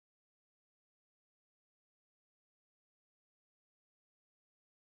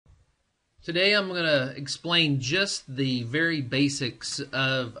Today I'm going to explain just the very basics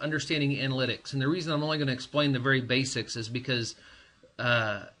of understanding analytics. And the reason I'm only going to explain the very basics is because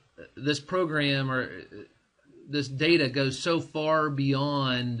this program or this data goes so far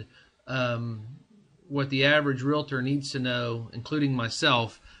beyond what the average realtor needs to know, including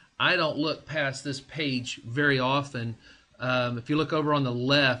myself. I don't look past this page very often. If you look over on the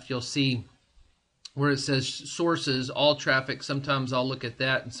left, you'll see where it says sources, all traffic. Sometimes I'll look at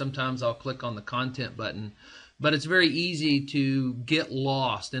that, and sometimes I'll click on the content button. But it's very easy to get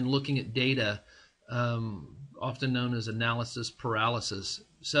lost in looking at data, often known as analysis paralysis.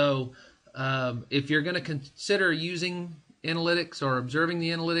 So if you're going to consider using analytics or observing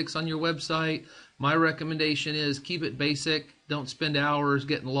the analytics on your website, my recommendation is keep it basic. Don't spend hours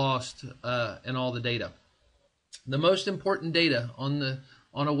getting lost in all the data. The most important data on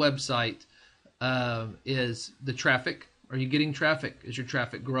a website is the traffic. Are you getting traffic? Is your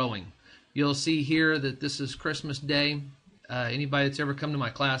traffic growing? You'll see here that this is Christmas Day. Anybody that's ever come to my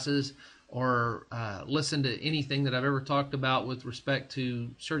classes or listened to anything that I've ever talked about with respect to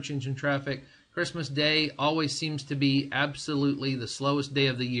search engine traffic, Christmas Day always seems to be absolutely the slowest day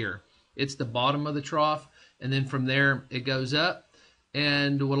of the year. It's the bottom of the trough, and then from there it goes up.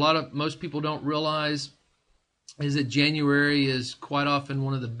 And what most people don't realize is that January is quite often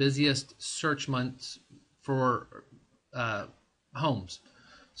one of the busiest search months for homes.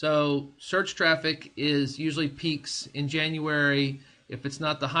 So search traffic usually peaks in January. If it's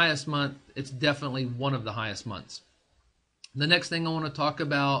not the highest month, it's definitely one of the highest months. The next thing I want to talk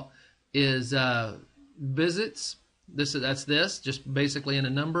about is visits. That's just basically in a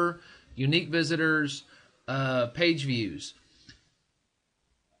number, unique visitors, page views.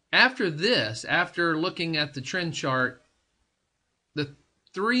 After looking at the trend chart, the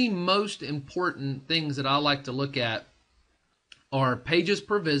three most important things that I like to look at are pages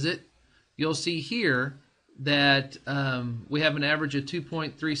per visit. You'll see here that we have an average of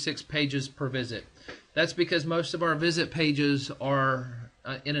 2.36 pages per visit. That's because most of our visit pages are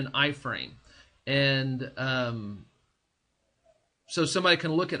in an iframe. And so somebody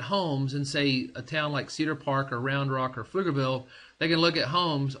can look at homes and say a town like Cedar Park or Round Rock or Pflugerville, they can look at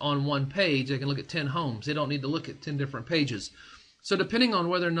homes on one page. They can look at 10 homes. They don't need to look at 10 different pages. So depending on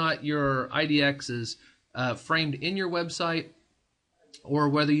whether or not your IDX is framed in your website or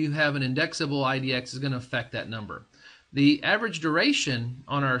whether you have an indexable IDX is going to affect that number. The average duration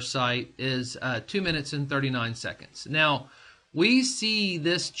on our site is 2 minutes and 39 seconds. Now, we see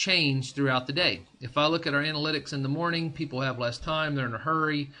this change throughout the day. If I look at our analytics in the morning, people have less time. They're in a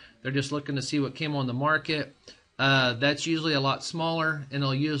hurry. They're just looking to see what came on the market. That's usually a lot smaller, and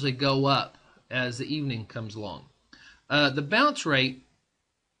it'll usually go up as the evening comes along. The bounce rate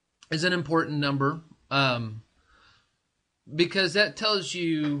is an important number because that tells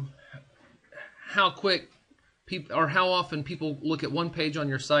you how quick people or how often people look at one page on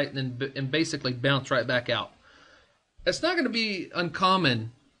your site and basically bounce right back out. It's not going to be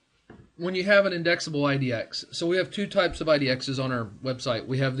uncommon when you have an indexable IDX. So we have two types of IDXs on our website.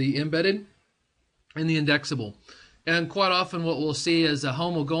 We have the embedded and the indexable. And quite often what we'll see is a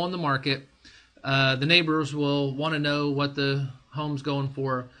home will go on the market. The neighbors will want to know what the home's going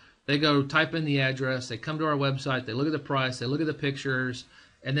for. They go type in the address. They come to our website. They look at the price. They look at the pictures.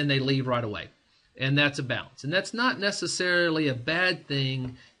 And then they leave right away. And that's a bounce. And that's not necessarily a bad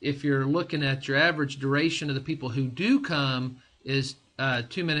thing if you're looking at your average duration of the people who do come is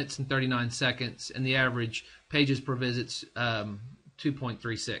 2 minutes and 39 seconds, and the average pages per visit's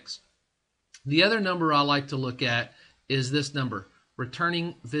 2.36. The other number I like to look at is this number,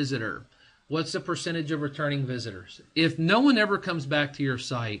 returning visitor. What's the percentage of returning visitors? If no one ever comes back to your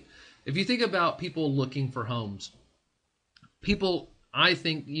site, if you think about people looking for homes, people I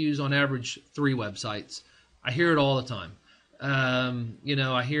think use on average 3 websites. I hear it all the time.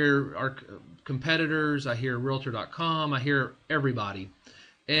 I hear our competitors, I hear Realtor.com, I hear everybody.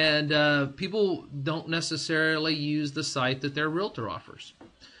 And people don't necessarily use the site that their realtor offers.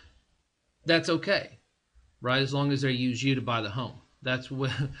 That's okay, right? As long as they use you to buy the home. That's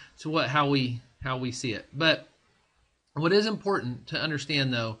how we see it. But what is important to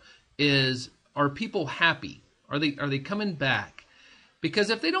understand though is, are people happy? Are they coming back?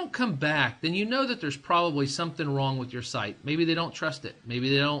 Because if they don't come back, then you know that there's probably something wrong with your site. Maybe they don't trust it. Maybe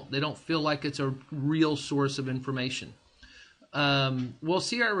they don't feel like it's a real source of information. We'll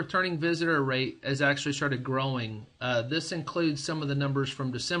see our returning visitor rate has actually started growing. This includes some of the numbers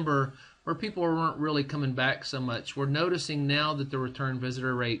from December where people weren't really coming back so much. We're noticing now that the return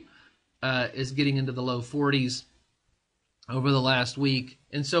visitor rate is getting into the low 40s over the last week,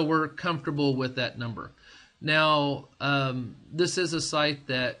 and so we're comfortable with that number. Now, this is a site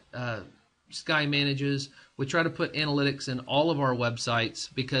that Sky manages. We try to put analytics in all of our websites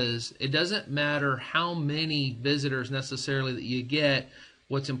because it doesn't matter how many visitors necessarily that you get.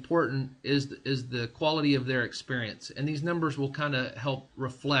 What's important is the quality of their experience, and these numbers will kind of help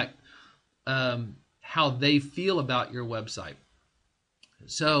reflect how they feel about your website.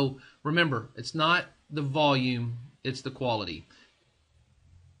 So remember, it's not the volume, it's the quality.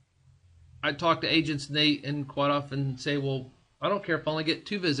 I talk to agents and quite often say, well, I don't care if I only get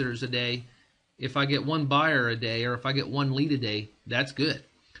 2 visitors a day. If I get 1 buyer a day, or if I get 1 lead a day, that's good.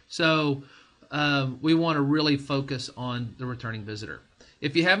 So we want to really focus on the returning visitor.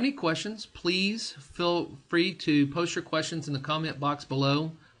 If you have any questions, please feel free to post your questions in the comment box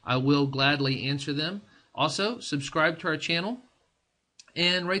below. I will gladly answer them. Also, subscribe to our channel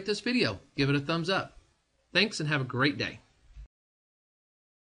and rate this video. Give it a thumbs up. Thanks and have a great day.